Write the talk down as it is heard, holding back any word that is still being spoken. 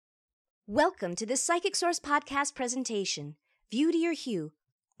Welcome to this Psychic Source podcast presentation, View to Your Hue,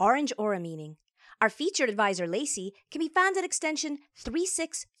 Orange Aura Meaning. Our featured advisor, Lacey, can be found at extension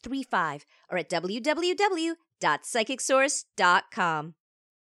 3635 or at www.psychicsource.com.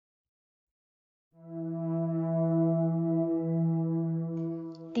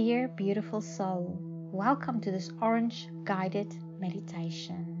 Dear beautiful soul, welcome to this orange guided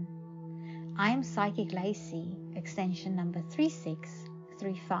meditation. I am Psychic Lacey, extension number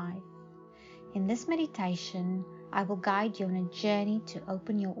 3635. In this meditation, I will guide you on a journey to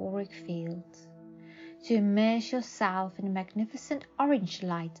open your auric field, to immerse yourself in a magnificent orange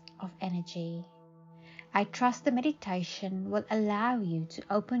light of energy. I trust the meditation will allow you to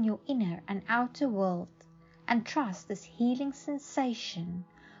open your inner and outer world and trust this healing sensation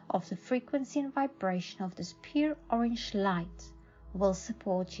of the frequency and vibration of this pure orange light will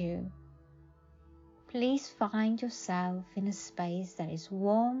support you. Please find yourself in a space that is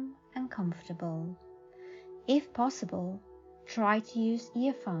warm and comfortable. If possible, try to use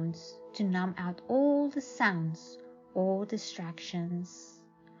earphones to numb out all the sounds or distractions.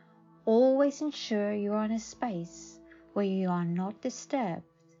 Always ensure you are in a space where you are not disturbed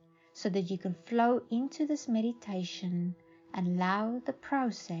so that you can flow into this meditation and allow the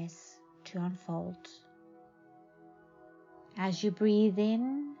process to unfold. As you breathe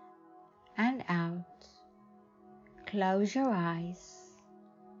in and out, close your eyes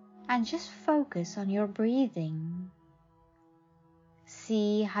and just focus on your breathing.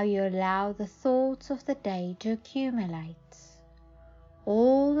 See how you allow the thoughts of the day to accumulate.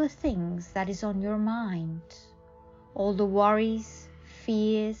 All the things that is on your mind, all the worries,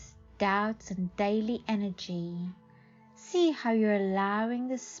 fears, doubts and daily energy. See how you're allowing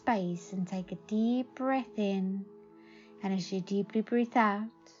the space and take a deep breath in, and as you deeply breathe out,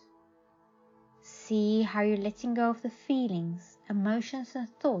 see how you're letting go of the feelings, emotions and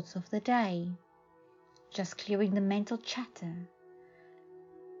thoughts of the day, just clearing the mental chatter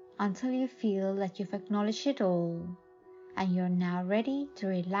until you feel that you've acknowledged it all and you're now ready to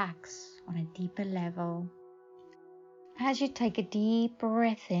relax on a deeper level. As you take a deep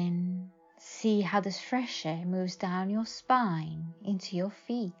breath in, see how this fresh air moves down your spine into your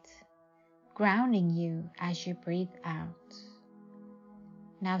feet, grounding you as you breathe out.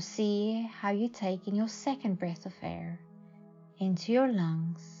 Now see how you take in your second breath of air into your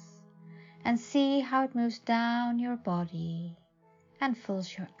lungs and see how it moves down your body and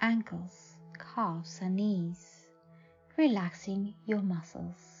fills your ankles, calves and knees, relaxing your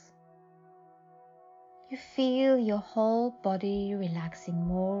muscles. You feel your whole body relaxing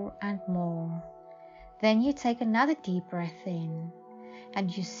more and more. Then you take another deep breath in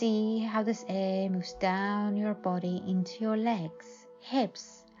and you see how this air moves down your body into your legs,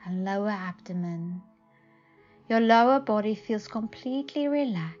 hips and lower abdomen. Your lower body feels completely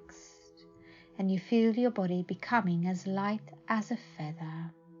relaxed and you feel your body becoming as light as a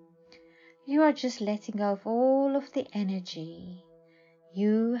feather. You are just letting go of all of the energy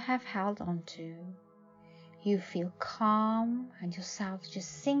you have held onto. You feel calm and yourself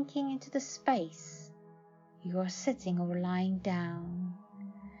just sinking into the space you are sitting or lying down.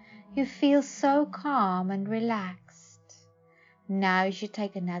 You feel so calm and relaxed. Now as you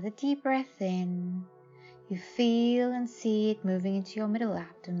take another deep breath in, you feel and see it moving into your middle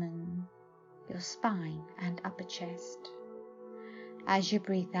abdomen, your spine and upper chest. As you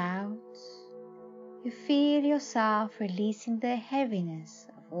breathe out, you feel yourself releasing the heaviness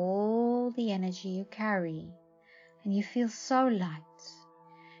of all the energy you carry, and you feel so light.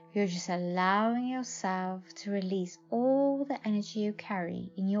 You're just allowing yourself to release all the energy you carry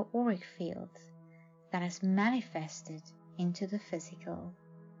in your auric field that has manifested into the physical.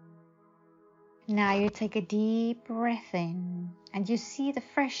 Now you take a deep breath in and you see the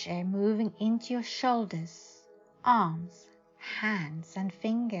fresh air moving into your shoulders, arms, hands and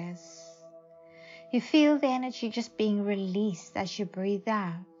fingers. You feel the energy just being released as you breathe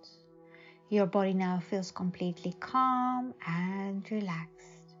out. Your body now feels completely calm and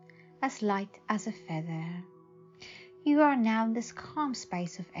relaxed, as light as a feather. You are now in this calm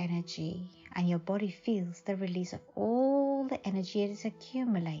space of energy and your body feels the release of all the energy it has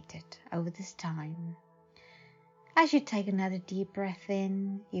accumulated over this time. As you take another deep breath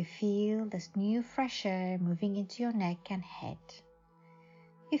in, you feel this new fresh air moving into your neck and head.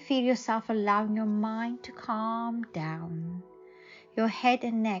 You feel yourself allowing your mind to calm down, your head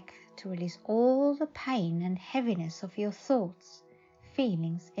and neck to release all the pain and heaviness of your thoughts,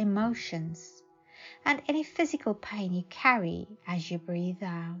 feelings, emotions, and any physical pain you carry as you breathe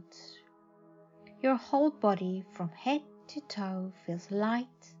out. Your whole body from head to toe feels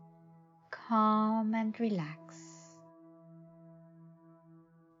light, calm and relaxed.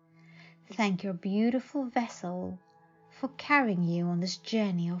 Thank your beautiful vessel for carrying you on this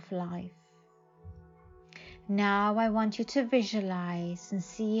journey of life. Now I want you to visualize and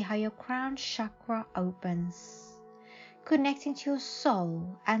see how your crown chakra opens, connecting to your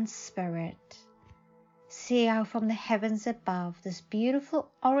soul and spirit. See how from the heavens above this beautiful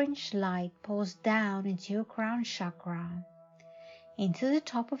orange light pours down into your crown chakra, into the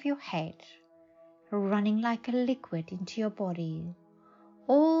top of your head, running like a liquid into your body,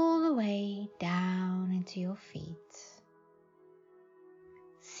 all the way down into your feet.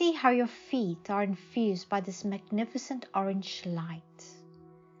 See how your feet are infused by this magnificent orange light,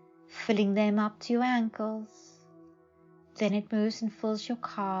 filling them up to your ankles. Then it moves and fills your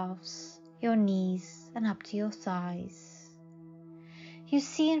calves, your knees, and up to your thighs. You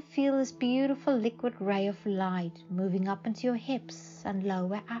see and feel this beautiful liquid ray of light moving up into your hips and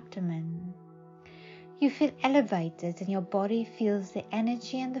lower abdomen. You feel elevated and your body feels the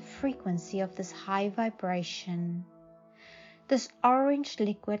energy and the frequency of this high vibration. This orange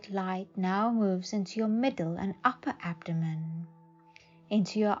liquid light now moves into your middle and upper abdomen,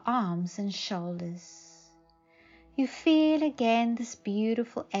 into your arms and shoulders. You feel again this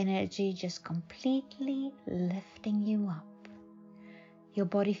beautiful energy just completely lifting you up. Your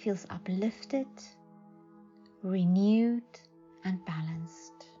body feels uplifted, renewed, and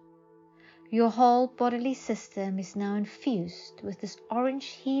balanced. Your whole bodily system is now infused with this orange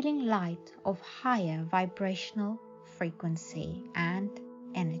healing light of higher vibrational frequency and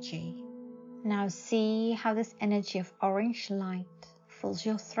energy. Now see how this energy of orange light fills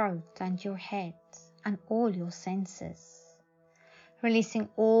your throat and your head and all your senses, releasing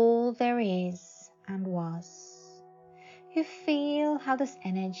all there is and was. You feel how this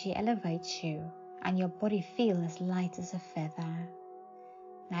energy elevates you and your body feels as light as a feather.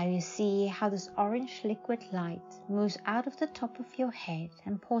 Now you see how this orange liquid light moves out of the top of your head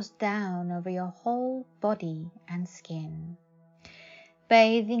and pours down over your whole body and skin,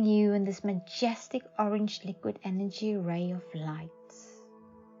 bathing you in this majestic orange liquid energy ray of light.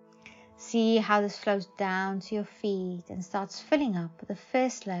 See how this flows down to your feet and starts filling up the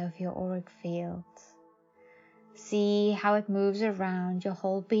first layer of your auric field. See how it moves around your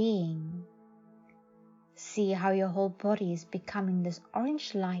whole being. See how your whole body is becoming this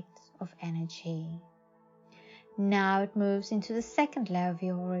orange light of energy. Now it moves into the second layer of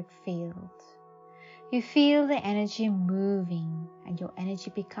your auric field. You feel the energy moving and your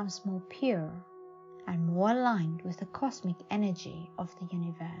energy becomes more pure and more aligned with the cosmic energy of the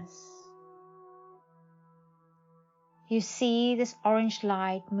universe. You see this orange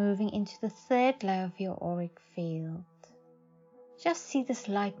light moving into the third layer of your auric field. Just see this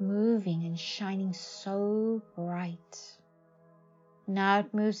light moving and shining so bright. Now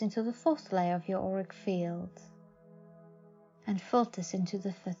it moves into the fourth layer of your auric field and filters into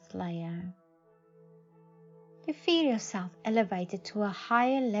the fifth layer. You feel yourself elevated to a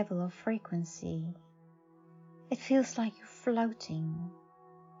higher level of frequency. It feels like you're floating.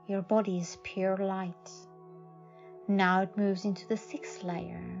 Your body is pure light. Now it moves into the sixth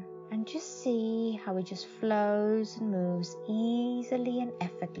layer, and just see how it just flows and moves easily and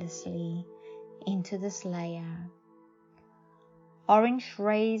effortlessly into this layer. Orange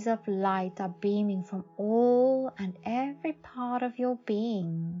rays of light are beaming from all and every part of your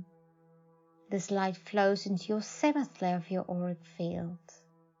being. This light flows into your seventh layer of your auric field,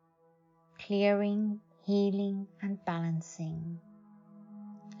 clearing, healing, and balancing,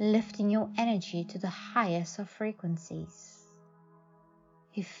 lifting your energy to the highest of frequencies.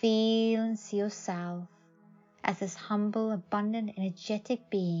 You feel and see yourself as this humble, abundant, energetic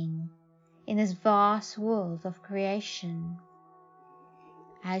being in this vast world of creation.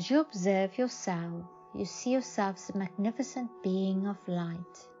 As you observe yourself, you see yourself as a magnificent being of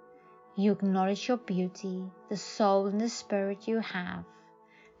light. You acknowledge your beauty, the soul and the spirit you have,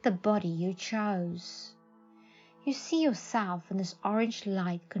 the body you chose. You see yourself in this orange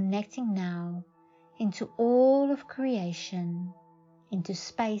light connecting now into all of creation, into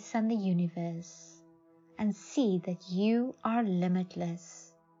space and the universe, and see that you are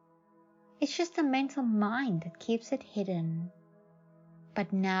limitless. It's just a mental mind that keeps it hidden.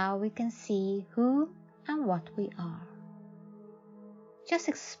 But now we can see who and what we are. Just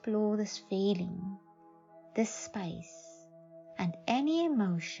explore this feeling, this space, and any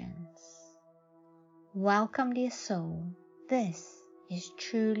emotions. Welcome, dear soul. This is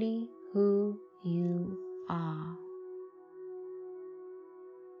truly who you are.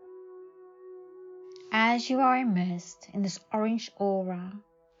 As you are immersed in this orange aura,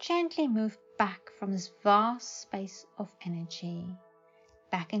 gently move back from this vast space of energy,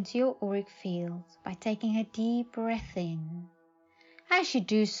 back into your auric field by taking a deep breath in As you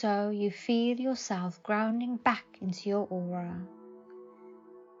do so, you feel yourself grounding back into your aura.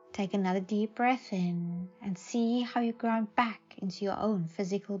 Take another deep breath in and see how you ground back into your own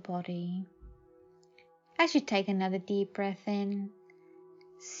physical body. As you take another deep breath in,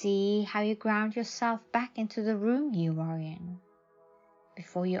 see how you ground yourself back into the room you are in.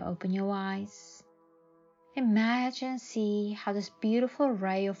 Before you open your eyes, imagine and see how this beautiful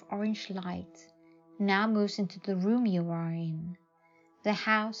ray of orange light now moves into the room you are in, the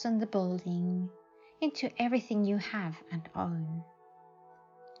house and the building, into everything you have and own.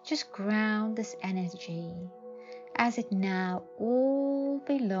 Just ground this energy as it now all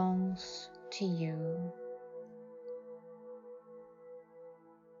belongs to you.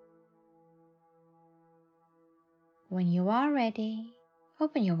 When you are ready,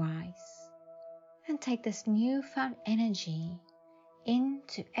 open your eyes and take this newfound energy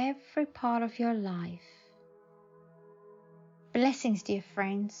into every part of your life. Blessings, dear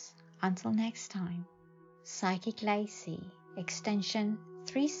friends. Until next time. Psychic Lacey, extension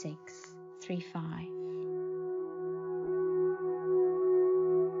 3635.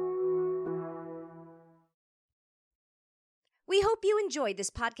 We hope you enjoyed this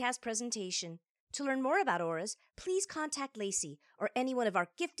podcast presentation. To learn more about auras, please contact Lacey or any one of our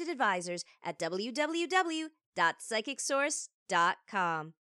gifted advisors at www.psychicsource.com.